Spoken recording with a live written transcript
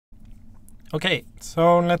Okay,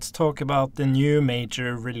 so let's talk about the new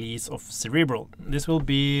major release of Cerebral. This will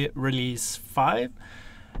be release 5,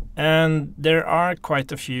 and there are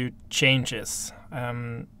quite a few changes.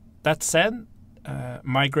 That said,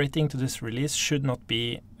 migrating to this release should not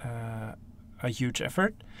be a huge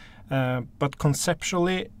effort, but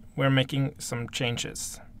conceptually we're making some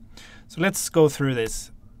changes. So let's go through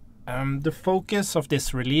this. The focus of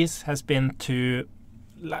this release has been to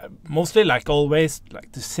mostly, like always,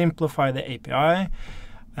 like to simplify the API,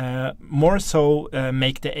 more so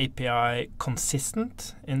make the API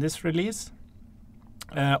consistent in this release,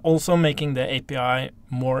 also making the API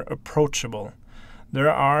more approachable.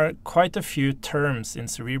 There are quite a few terms in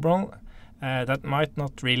Cerebral that might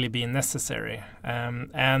not really be necessary,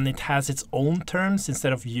 and it has its own terms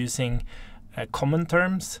instead of using common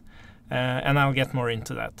terms, and I'll get more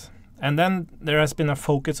into that. And then there has been a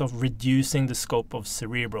focus of reducing the scope of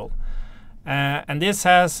Cerebral. And this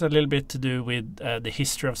has a little bit to do with the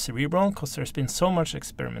history of Cerebral, because there's been so much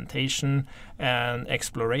experimentation and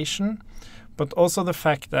exploration, but also the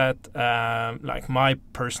fact that like my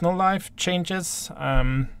personal life changes.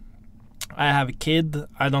 I have a kid.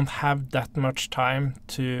 I don't have that much time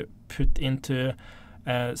to put into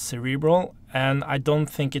Cerebral, and I don't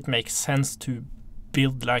think it makes sense to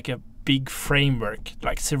build like a big framework.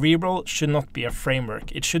 Like Cerebral should not be a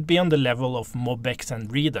framework. It should be on the level of MobX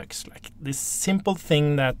and Redux, like this simple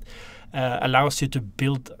thing that allows you to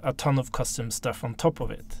build a ton of custom stuff on top of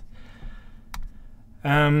it.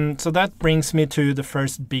 So that brings me to the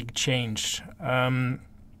first big change,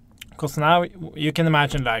 because now you can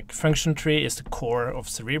imagine like function tree is the core of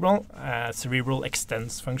Cerebral. Cerebral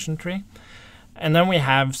extends function tree, and then we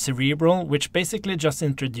have Cerebral, which basically just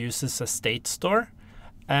introduces a state store.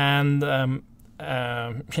 And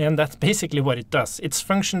that's basically what it does. It's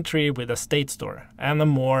function tree with a state store and a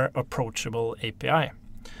more approachable API.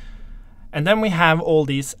 And then we have all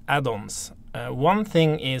these add-ons. One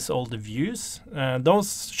thing is all the views.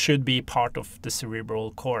 Those should be part of the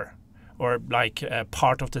Cerebral core, or like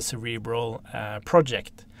part of the Cerebral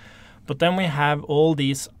project. But then we have all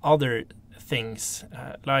these other things,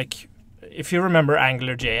 like if you remember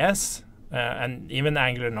AngularJS, and even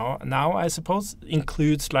Angular now, I suppose,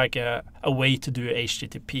 includes like a way to do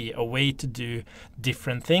HTTP, a way to do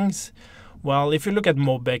different things. Well, if you look at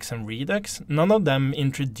MobX and Redux, none of them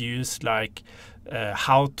introduce like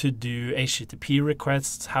how to do HTTP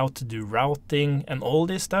requests, how to do routing, and all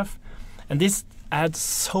this stuff. And this adds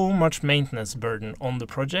so much maintenance burden on the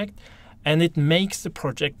project, and it makes the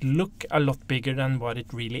project look a lot bigger than what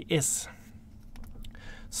it really is.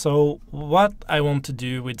 So what I want to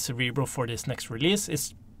do with Cerebral for this next release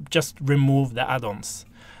is just remove the add-ons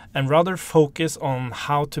and rather focus on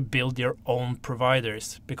how to build your own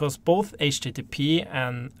providers, because both HTTP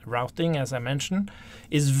and routing, as I mentioned,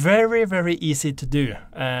 is very, very easy to do.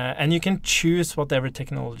 And you can choose whatever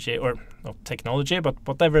technology, or not technology, but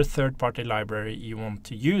whatever third-party library you want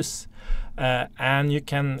to use. And you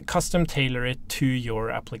can custom tailor it to your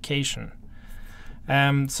application.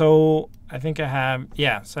 So I think I have,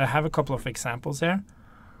 so I have a couple of examples here.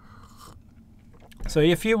 So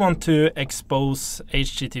if you want to expose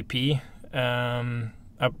HTTP,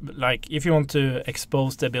 like if you want to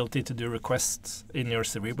expose the ability to do requests in your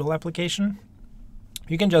Cerebral application,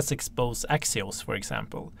 you can just expose Axios, for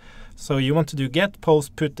example. So you want to do get,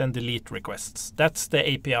 post, put, and delete requests. That's the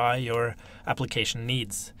API your application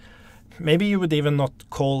needs. Maybe you would even not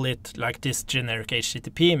call it like this generic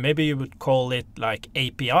HTTP. Maybe you would call it like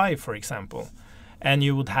API, for example. And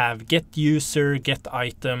you would have get user, get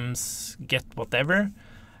items, get whatever.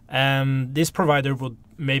 This provider would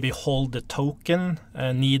maybe hold the token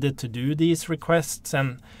needed to do these requests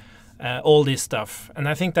and all this stuff. And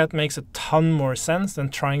I think that makes a ton more sense than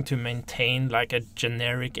trying to maintain like a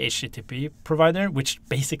generic HTTP provider, which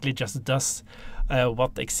basically just does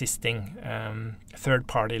what existing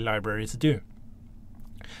third-party libraries do.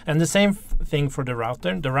 And the same thing for the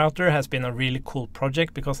router. The router has been a really cool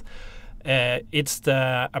project because it's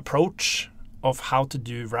the approach of how to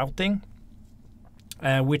do routing,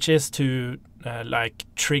 which is to like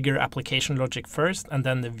trigger application logic first and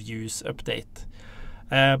then the views update.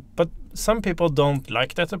 But some people don't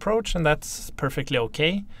like that approach, and that's perfectly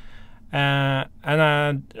okay. And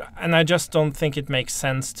I just don't think it makes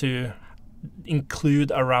sense to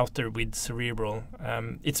include a router with Cerebral.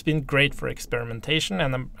 It's been great for experimentation,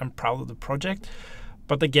 and I'm proud of the project.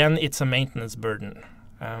 But again, it's a maintenance burden.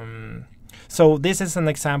 So this is an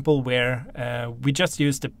example where we just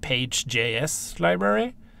use the page.js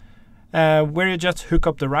library, where you just hook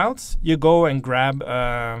up the routes. You go and grab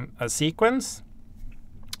a sequence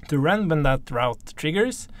to run when that route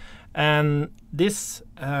triggers, and this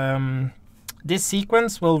this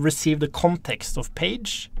sequence will receive the context of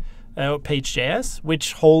page.js,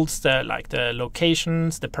 which holds the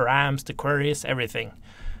locations, the params, the queries, everything.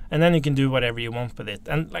 And then you can do whatever you want with it.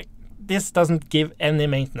 And this doesn't give any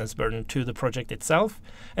maintenance burden to the project itself,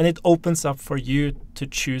 and it opens up for you to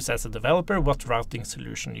choose as a developer what routing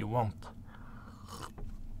solution you want.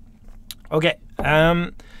 Okay,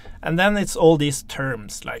 and then it's all these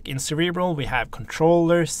terms. Like in Cerebral, we have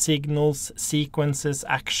controllers, signals, sequences,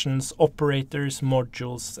 actions, operators,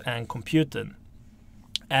 modules, and computed.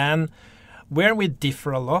 And where we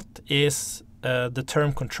differ a lot is the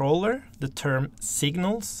term controller, the term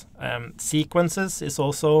signals. Sequences is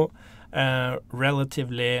also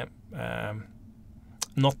relatively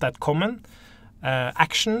not that common.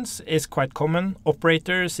 Actions is quite common.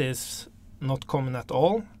 Operators is not common at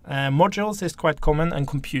all. Modules is quite common, and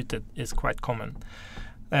computed is quite common.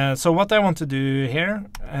 So what I want to do here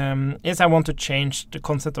is I want to change the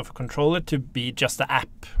concept of a controller to be just an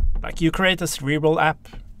app. Like you create a Cerebral app,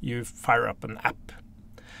 you fire up an app.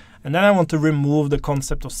 And then I want to remove the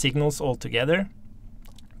concept of signals altogether,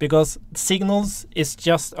 because signals is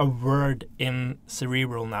just a word in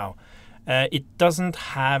Cerebral now. It doesn't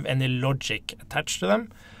have any logic attached to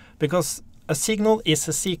them, because a signal is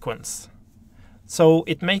a sequence. So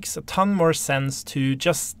it makes a ton more sense to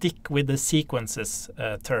just stick with the sequences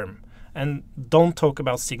term and don't talk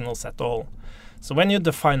about signals at all. So when you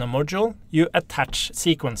define a module, you attach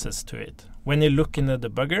sequences to it. When you look in the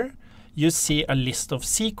debugger, you see a list of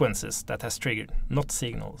sequences that has triggered, not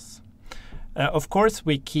signals. Of course,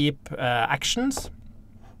 we keep actions.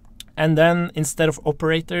 And then instead of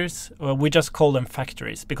operators, we just call them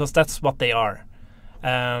factories, because that's what they are.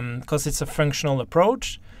 Because it's a functional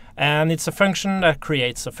approach. And it's a function that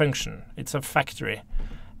creates a function. It's a factory.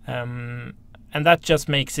 And that just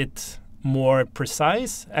makes it more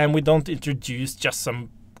precise. And we don't introduce just some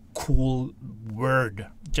cool word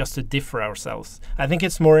just to differ ourselves. I think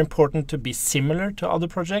it's more important to be similar to other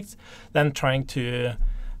projects than trying to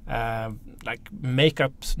make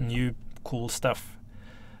up new cool stuff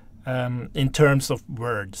in terms of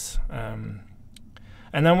words. And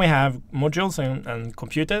then we have modules and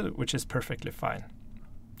computed, which is perfectly fine.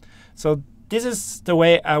 So this is the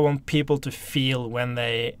way I want people to feel when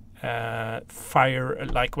they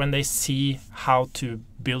when they see how to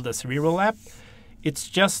build a Cerebral app. It's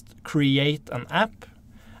just create an app,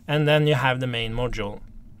 and then you have the main module,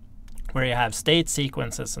 where you have state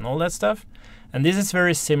sequences and all that stuff. And this is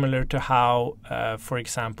very similar to how, for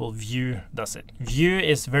example, Vue does it. Vue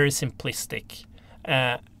is very simplistic,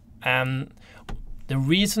 and the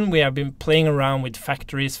reason we have been playing around with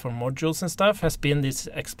factories for modules and stuff has been this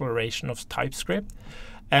exploration of TypeScript.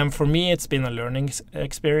 And for me, it's been a learning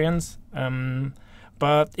experience,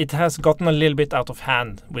 but it has gotten a little bit out of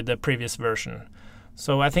hand with the previous version.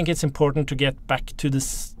 So I think it's important to get back to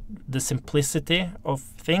the simplicity of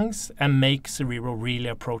things and make Cerebral really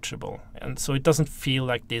approachable. And so it doesn't feel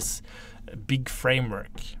like this big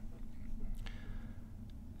framework.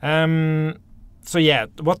 So yeah,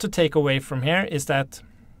 what to take away from here is that,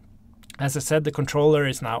 as I said, the controller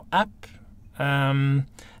is now app,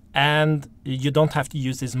 and you don't have to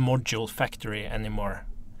use this module factory anymore.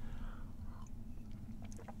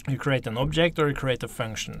 You create an object or you create a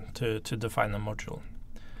function to define a module.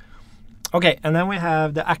 Okay, and then we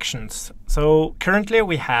have the actions. So currently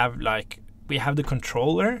we have the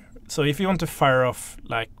controller. So if you want to fire off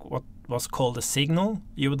what was called a signal,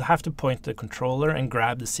 you would have to point the controller and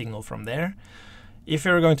grab the signal from there. If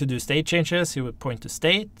you're going to do state changes, you would point to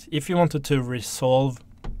state. If you wanted to resolve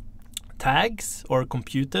tags or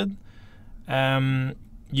computed,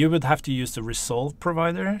 you would have to use the resolve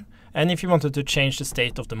provider. And if you wanted to change the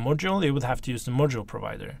state of the module, you would have to use the module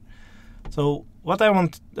provider. So what I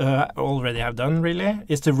want already have done really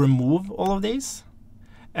is to remove all of these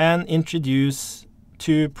and introduce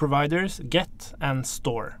two providers, get and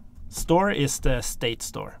store. Store is the state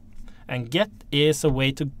store, and get is a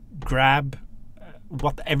way to grab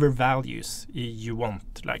whatever values you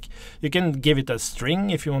want. Like you can give it a string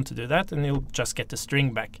if you want to do that, and you'll just get the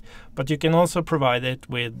string back. But you can also provide it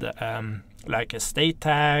with like a state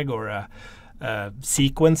tag or a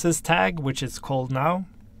sequences tag, which is called now,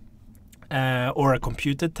 or a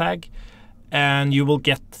computed tag, and you will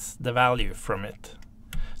get the value from it.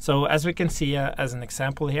 So as we can see as an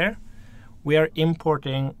example here, we are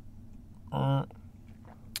importing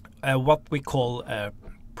what we call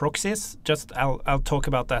proxies. Just I'll talk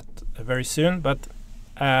about that very soon, but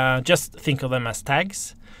just think of them as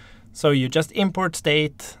tags. So you just import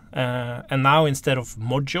state, and now instead of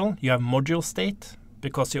module, you have module state,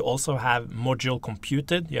 because you also have module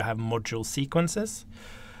computed, you have module sequences.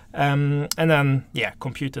 And then, yeah,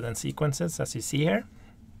 computed and sequences, as you see here.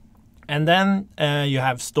 And then you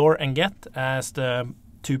have store and get as the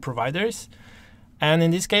two providers. And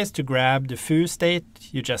in this case, to grab the foo state,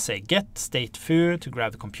 you just say get state foo. To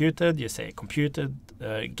grab the computed, you say computed,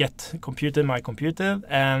 get computed, my computed.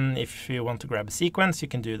 And if you want to grab a sequence, you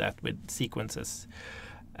can do that with sequences.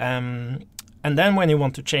 And then when you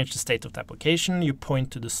want to change the state of the application, you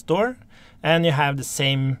point to the store, and you have the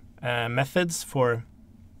same methods for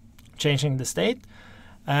changing the state,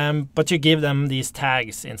 but you give them these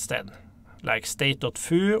tags instead, like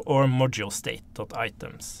state.foo or module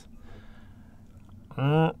state.items.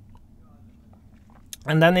 And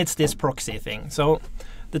then it's this proxy thing. So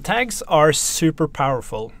the tags are super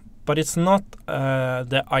powerful, but it's not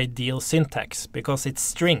the ideal syntax because it's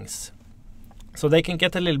strings. So they can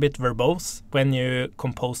get a little bit verbose when you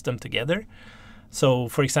compose them together. So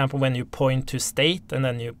for example, when you point to state and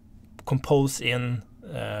then you compose in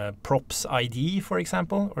props ID, for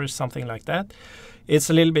example, or something like that, it's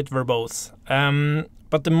a little bit verbose.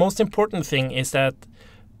 But the most important thing is that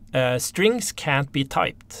strings can't be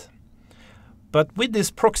typed. But with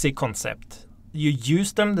this proxy concept, you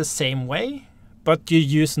use them the same way, but you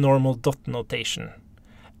use normal dot notation.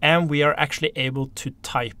 And we are actually able to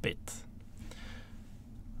type it.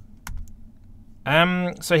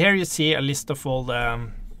 So here you see a list of all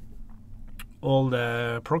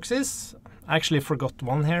the proxies. I actually forgot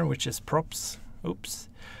one here, which is props. Oops.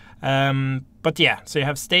 But yeah, so you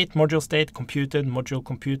have state, module state, computed, module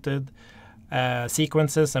computed,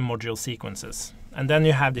 sequences, and module sequences. And then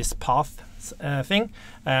you have this path thing,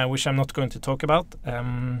 which I'm not going to talk about.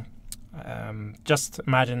 Just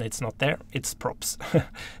imagine it's not there. It's props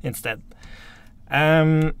instead.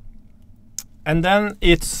 And then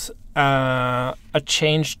it's a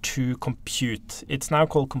change to compute. It's now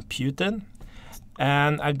called computed.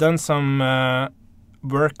 And I've done some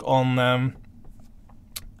work on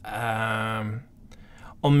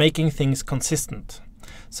making things consistent.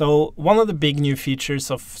 So one of the big new features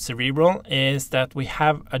of Cerebral is that we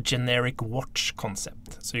have a generic watch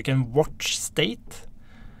concept. So you can watch state,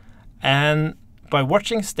 and by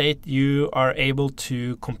watching state, you are able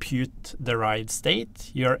to compute derived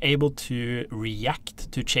state. You are able to react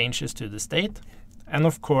to changes to the state. And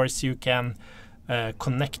of course, you can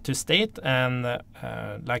connect to state and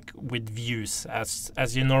like with views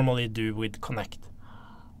as you normally do with connect.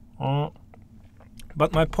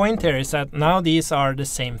 But my point here is that now these are the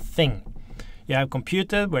same thing. You have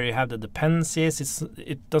computed where you have the dependencies.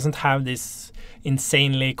 It doesn't have this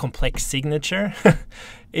insanely complex signature.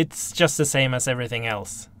 It's just the same as everything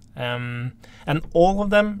else. And all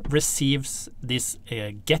of them receives this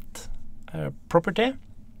get property,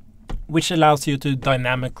 which allows you to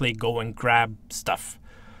dynamically go and grab stuff.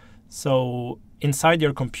 So inside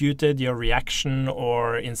your computed, your reaction,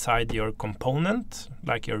 or inside your component,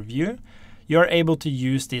 like your view, you're able to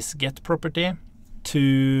use this get property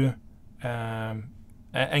to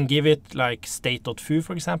and give it like state.foo,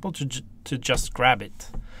 for example, to just grab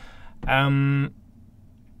it.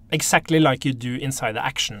 Exactly like you do inside the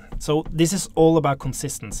action. So this is all about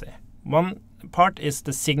consistency. One part is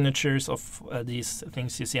the signatures of these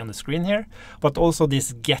things you see on the screen here, but also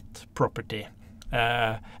this get property,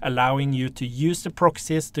 allowing you to use the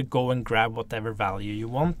proxies to go and grab whatever value you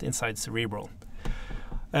want inside Cerebral.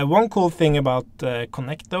 One cool thing about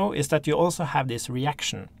Connect, though, is that you also have this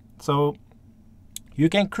reaction. So you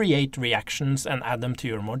can create reactions and add them to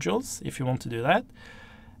your modules if you want to do that.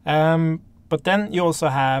 But then you also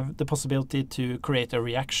have the possibility to create a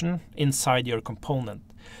reaction inside your component.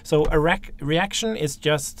 So a reaction is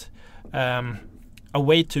just a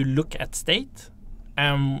way to look at state.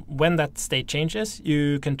 And when that state changes,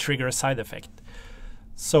 you can trigger a side effect.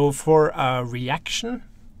 So for a reaction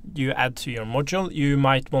you add to your module, you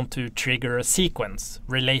might want to trigger a sequence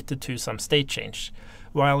related to some state change.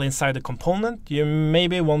 While inside the component, you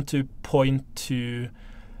maybe want to point to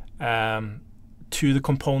the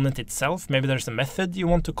component itself. Maybe there's a method you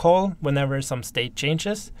want to call whenever some state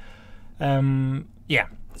changes. Yeah,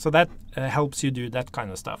 so that helps you do that kind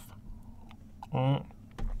of stuff.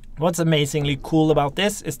 What's amazingly cool about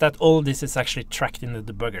this is that all of this is actually tracked in the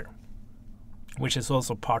debugger, which is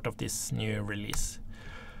also part of this new release.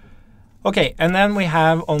 Okay, and then we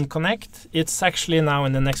have on Connect. It's actually now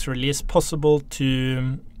in the next release possible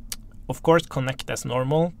to, of course, connect as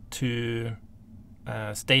normal to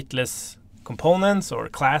stateless components or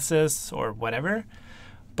classes or whatever,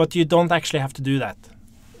 but you don't actually have to do that.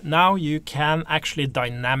 Now you can actually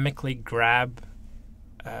dynamically grab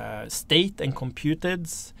state and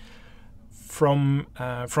computeds from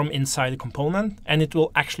inside the component, and it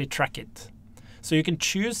will actually track it. So you can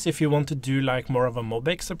choose if you want to do like more of a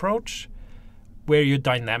MobX approach, where you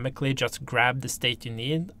dynamically just grab the state you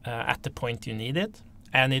need at the point you need it,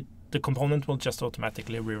 and the component will just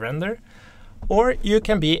automatically re-render. Or you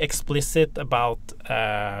can be explicit about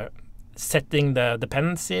setting the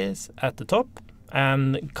dependencies at the top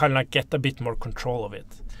and kind of like get a bit more control of it.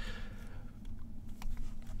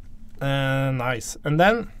 Nice. And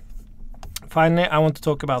then finally, I want to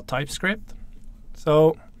talk about TypeScript.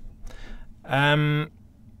 So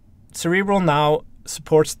Cerebral now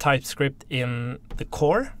supports TypeScript in the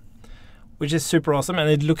core, which is super awesome, and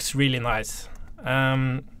it looks really nice.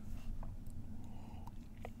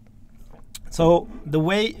 So the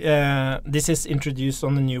way this is introduced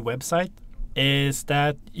on the new website is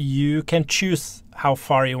that you can choose how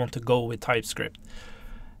far you want to go with TypeScript.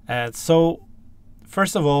 So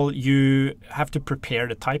first of all, you have to prepare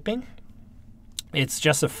the typing. It's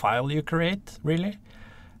just a file you create, really.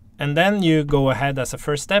 And then you go ahead as a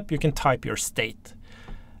first step, you can type your state.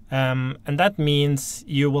 And that means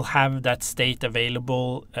you will have that state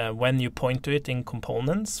available when you point to it in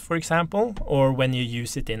components, for example, or when you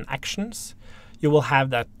use it in actions. You will have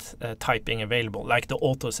that typing available, like the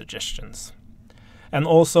auto suggestions. And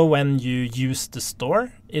also when you use the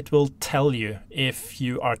store, it will tell you if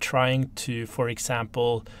you are trying to, for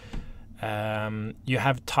example, you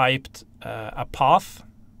have typed a path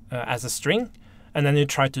as a string, and then you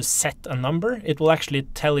try to set a number, it will actually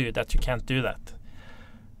tell you that you can't do that,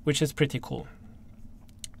 which is pretty cool.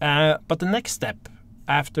 But the next step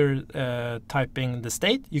after typing the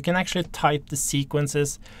state, you can actually type the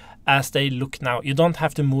sequences as they look now. You don't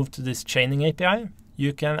have to move to this chaining API.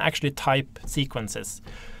 You can actually type sequences.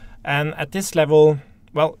 And at this level,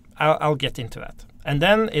 well, I'll get into that. And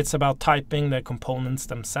then it's about typing the components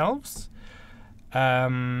themselves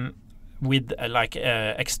with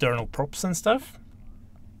external props and stuff.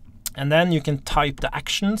 And then you can type the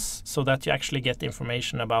actions so that you actually get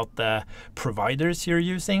information about the providers you're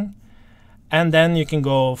using. And then you can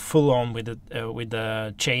go full on with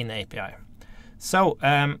the chain API. So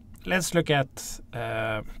let's look at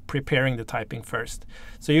preparing the typing first.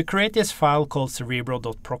 So you create this file called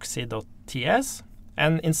cerebral.proxy.ts.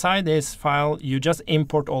 And inside this file, you just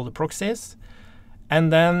import all the proxies.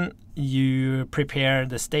 And then you prepare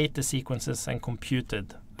the state, the sequences, and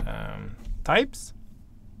computed types.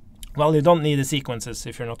 Well, you don't need the sequences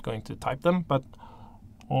if you're not going to type them, but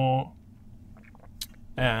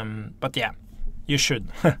yeah, you should.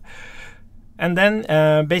 And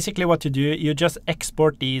then basically what you do, you just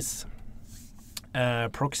export these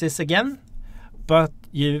proxies again, but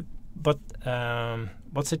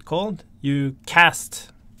what's it called? You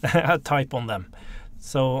cast a type on them.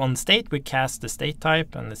 So on state, we cast the state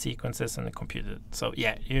type and the sequences and the computed. So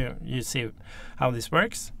yeah, you see how this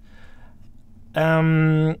works.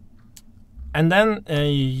 And then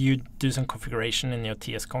you do some configuration in your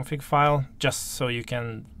tsconfig file, just so you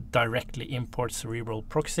can directly import Cerebral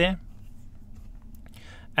proxy.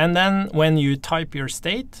 And then when you type your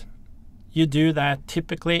state, you do that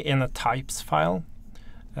typically in a types file.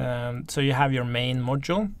 So you have your main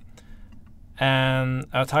module and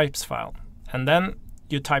a types file. And then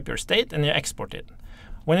you type your state and you export it.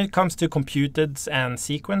 When it comes to computeds and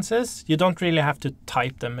sequences, you don't really have to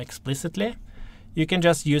type them explicitly. You can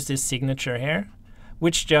just use this signature here,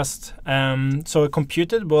 which just, so a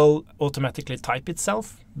computed will automatically type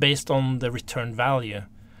itself based on the return value.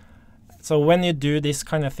 So when you do this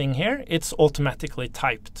kind of thing here, it's automatically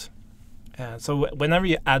typed. So whenever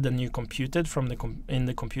you add a new computed from in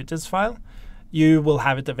the computeds file, you will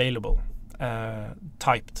have it available,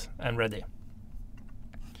 typed and ready.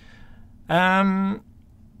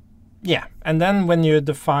 Yeah, and then when you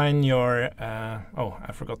define your, oh,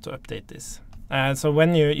 I forgot to update this. So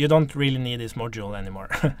when you don't really need this module anymore.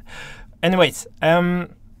 Anyways,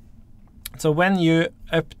 so when you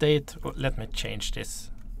update, let me change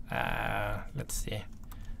this. Let's see.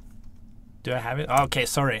 Do I have it? Okay,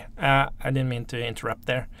 sorry. I didn't mean to interrupt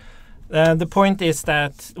there. The point is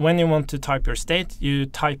that when you want to type your state, you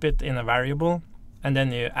type it in a variable, and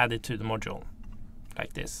then you add it to the module,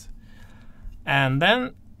 like this. And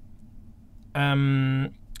then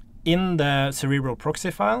in the Cerebral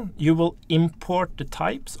proxy file, you will import the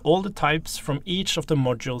types, all the types from each of the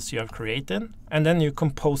modules you have created, and then you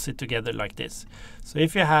compose it together like this. So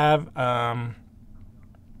if you have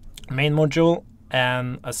main module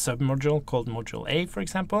and a submodule called module A, for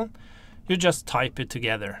example, you just type it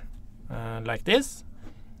together like this,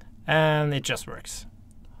 and it just works.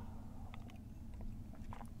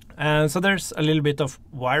 And so there's a little bit of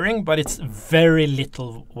wiring, but it's very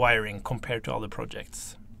little wiring compared to other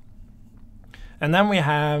projects. And then we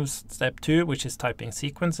have step 2, which is typing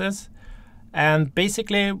sequences. And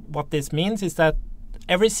basically what this means is that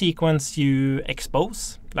every sequence you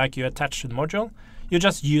expose, like you attach to the module, you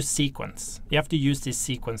just use sequence. You have to use this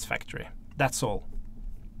sequence factory. That's all.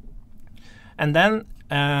 And then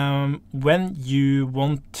when you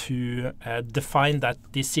want to define that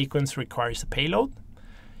this sequence requires a payload,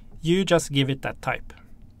 you just give it that type.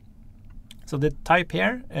 So the type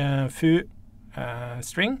here, foo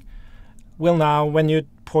string, will now, when you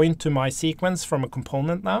point to my sequence from a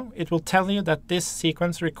component now, it will tell you that this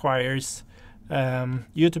sequence requires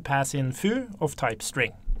you to pass in foo of type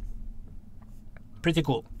string. Pretty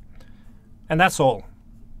cool. And that's all.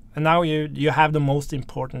 And now you have the most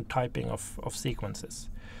important typing of sequences.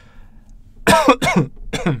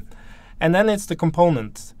 And then it's the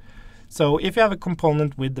components. So if you have a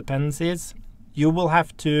component with dependencies, you will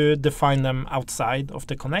have to define them outside of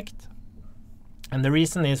the connect. And the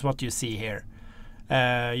reason is what you see here.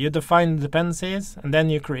 You define the dependencies, and then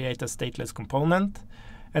you create a stateless component,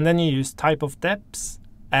 and then you use type of depths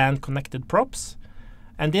and connected props.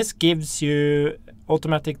 And this gives you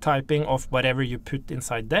automatic typing of whatever you put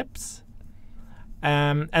inside depths.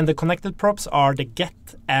 And the connected props are the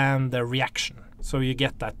get and the reaction. So you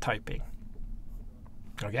get that typing.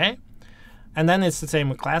 Okay? And then it's the same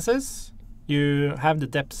with classes. You have the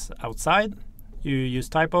depths outside. You use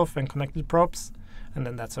type of and connected props, and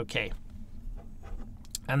then that's okay.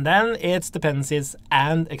 And then it's dependencies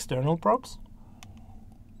and external props.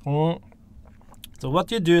 So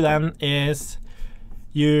what you do then is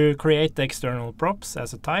you create the external props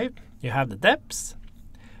as a type. You have the depths,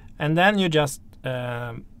 and then you just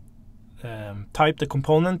type the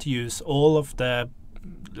component to use all of the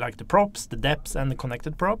props, the depths, and the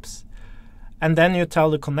connected props. And then you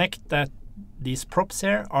tell the connect that these props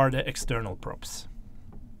here are the external props.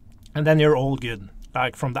 And then you're all good.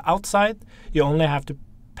 Like from the outside, you only have to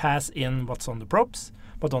pass in what's on the props,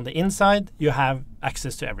 but on the inside, you have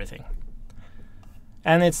access to everything.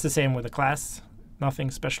 And it's the same with the class.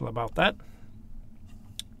 Nothing special about that.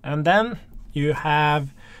 And then you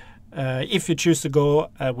have, if you choose to go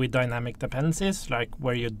with dynamic dependencies, like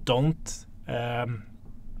where you don't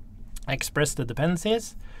express the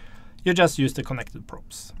dependencies, you just use the connected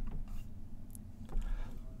props.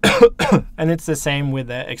 And it's the same with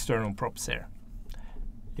the external props here.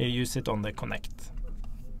 You use it on the connect.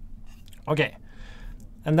 Okay.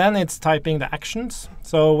 And then it's typing the actions.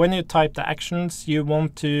 So when you type the actions, you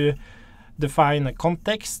want to define a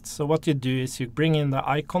context. So what you do is you bring in the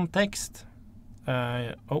I context.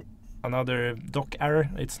 Oh, another doc error.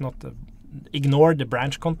 It's not ignore the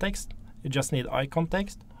branch context. You just need I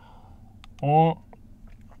context. And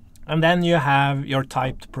then you have your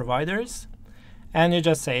typed providers. And you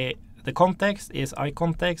just say the context is I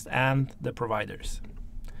context and the providers.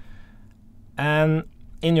 And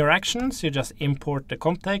in your actions, you just import the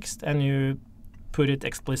context and you put it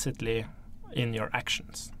explicitly in your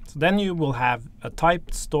actions. So then you will have a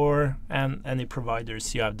typed store and any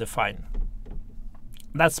providers you have defined.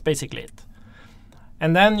 That's basically it.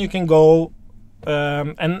 And then you can go,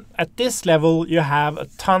 and at this level, you have a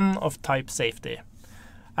ton of type safety.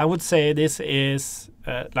 I would say this is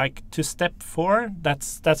like to step 4,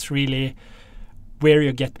 that's really where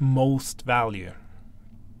you get most value.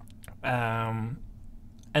 And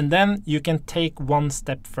then you can take one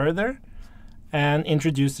step further and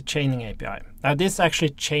introduce the chaining API. Now this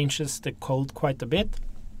actually changes the code quite a bit.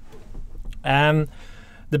 And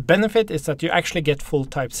the benefit is that you actually get full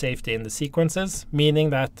type safety in the sequences, meaning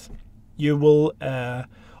that you will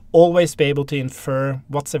always be able to infer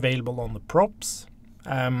what's available on the props.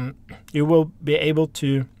 You will be able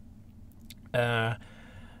to,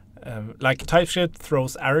 like TypeScript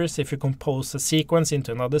throws errors if you compose a sequence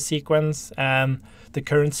into another sequence and the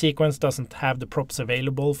current sequence doesn't have the props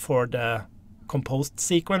available for the composed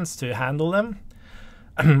sequence to handle them,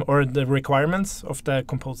 or the requirements of the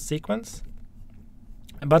composed sequence.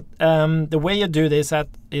 But the way you do this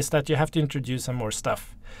is that you have to introduce some more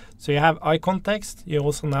stuff. So you have I context, you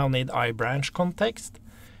also now need I branch context.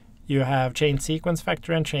 You have chain sequence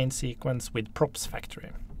factory and chain sequence with props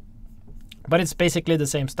factory. But it's basically the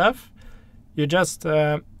same stuff. You just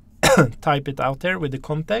type it out there with the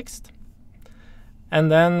context. And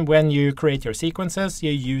then when you create your sequences,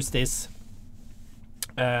 you use this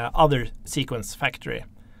other sequence factory,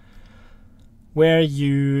 where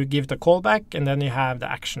you give the callback and then you have the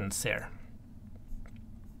actions here.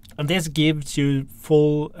 And this gives you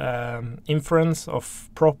full inference of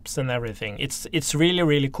props and everything. It's really,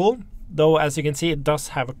 really cool, though as you can see, it does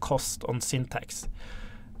have a cost on syntax.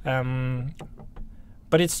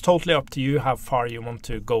 But it's totally up to you how far you want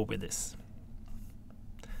to go with this.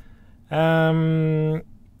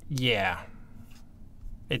 Yeah.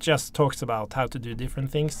 It just talks about how to do different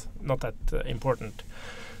things, not that important.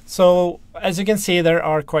 So as you can see, there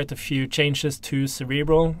are quite a few changes to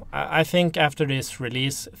Cerebral. I think after this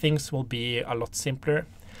release, things will be a lot simpler.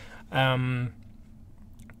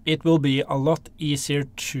 It will be a lot easier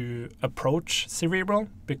to approach Cerebral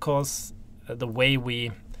because the way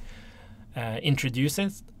we introduce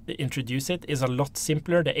it is a lot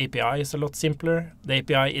simpler. The API is a lot simpler. The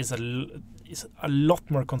API is a lot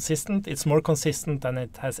more consistent. It's more consistent than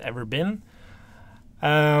it has ever been.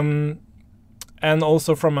 And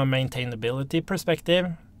also from a maintainability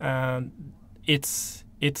perspective, it's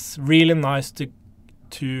really nice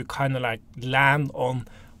to kind of like land on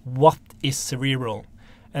what is Cerebral.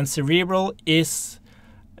 And Cerebral is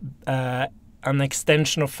an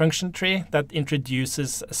extension of function tree that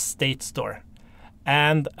introduces a state store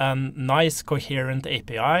and a nice coherent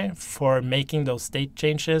API for making those state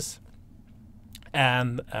changes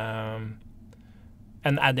and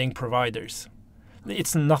adding providers.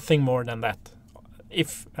 It's nothing more than that.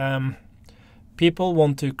 If people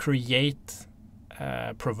want to create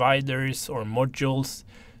providers or modules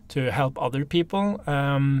to help other people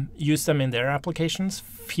use them in their applications,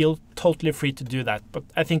 feel totally free to do that. But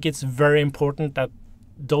I think it's very important that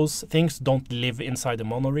those things don't live inside the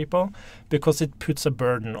monorepo, because it puts a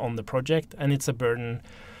burden on the project, and it's a burden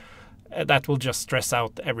that will just stress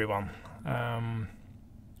out everyone.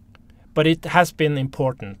 But it has been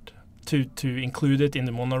important to include it in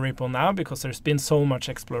the monorepo now, because there's been so much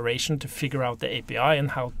exploration to figure out the API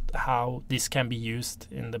and how this can be used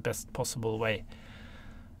in the best possible way.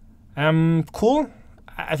 Cool.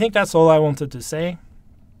 I think that's all I wanted to say.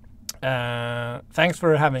 Thanks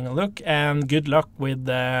for having a look, and good luck with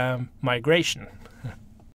the migration.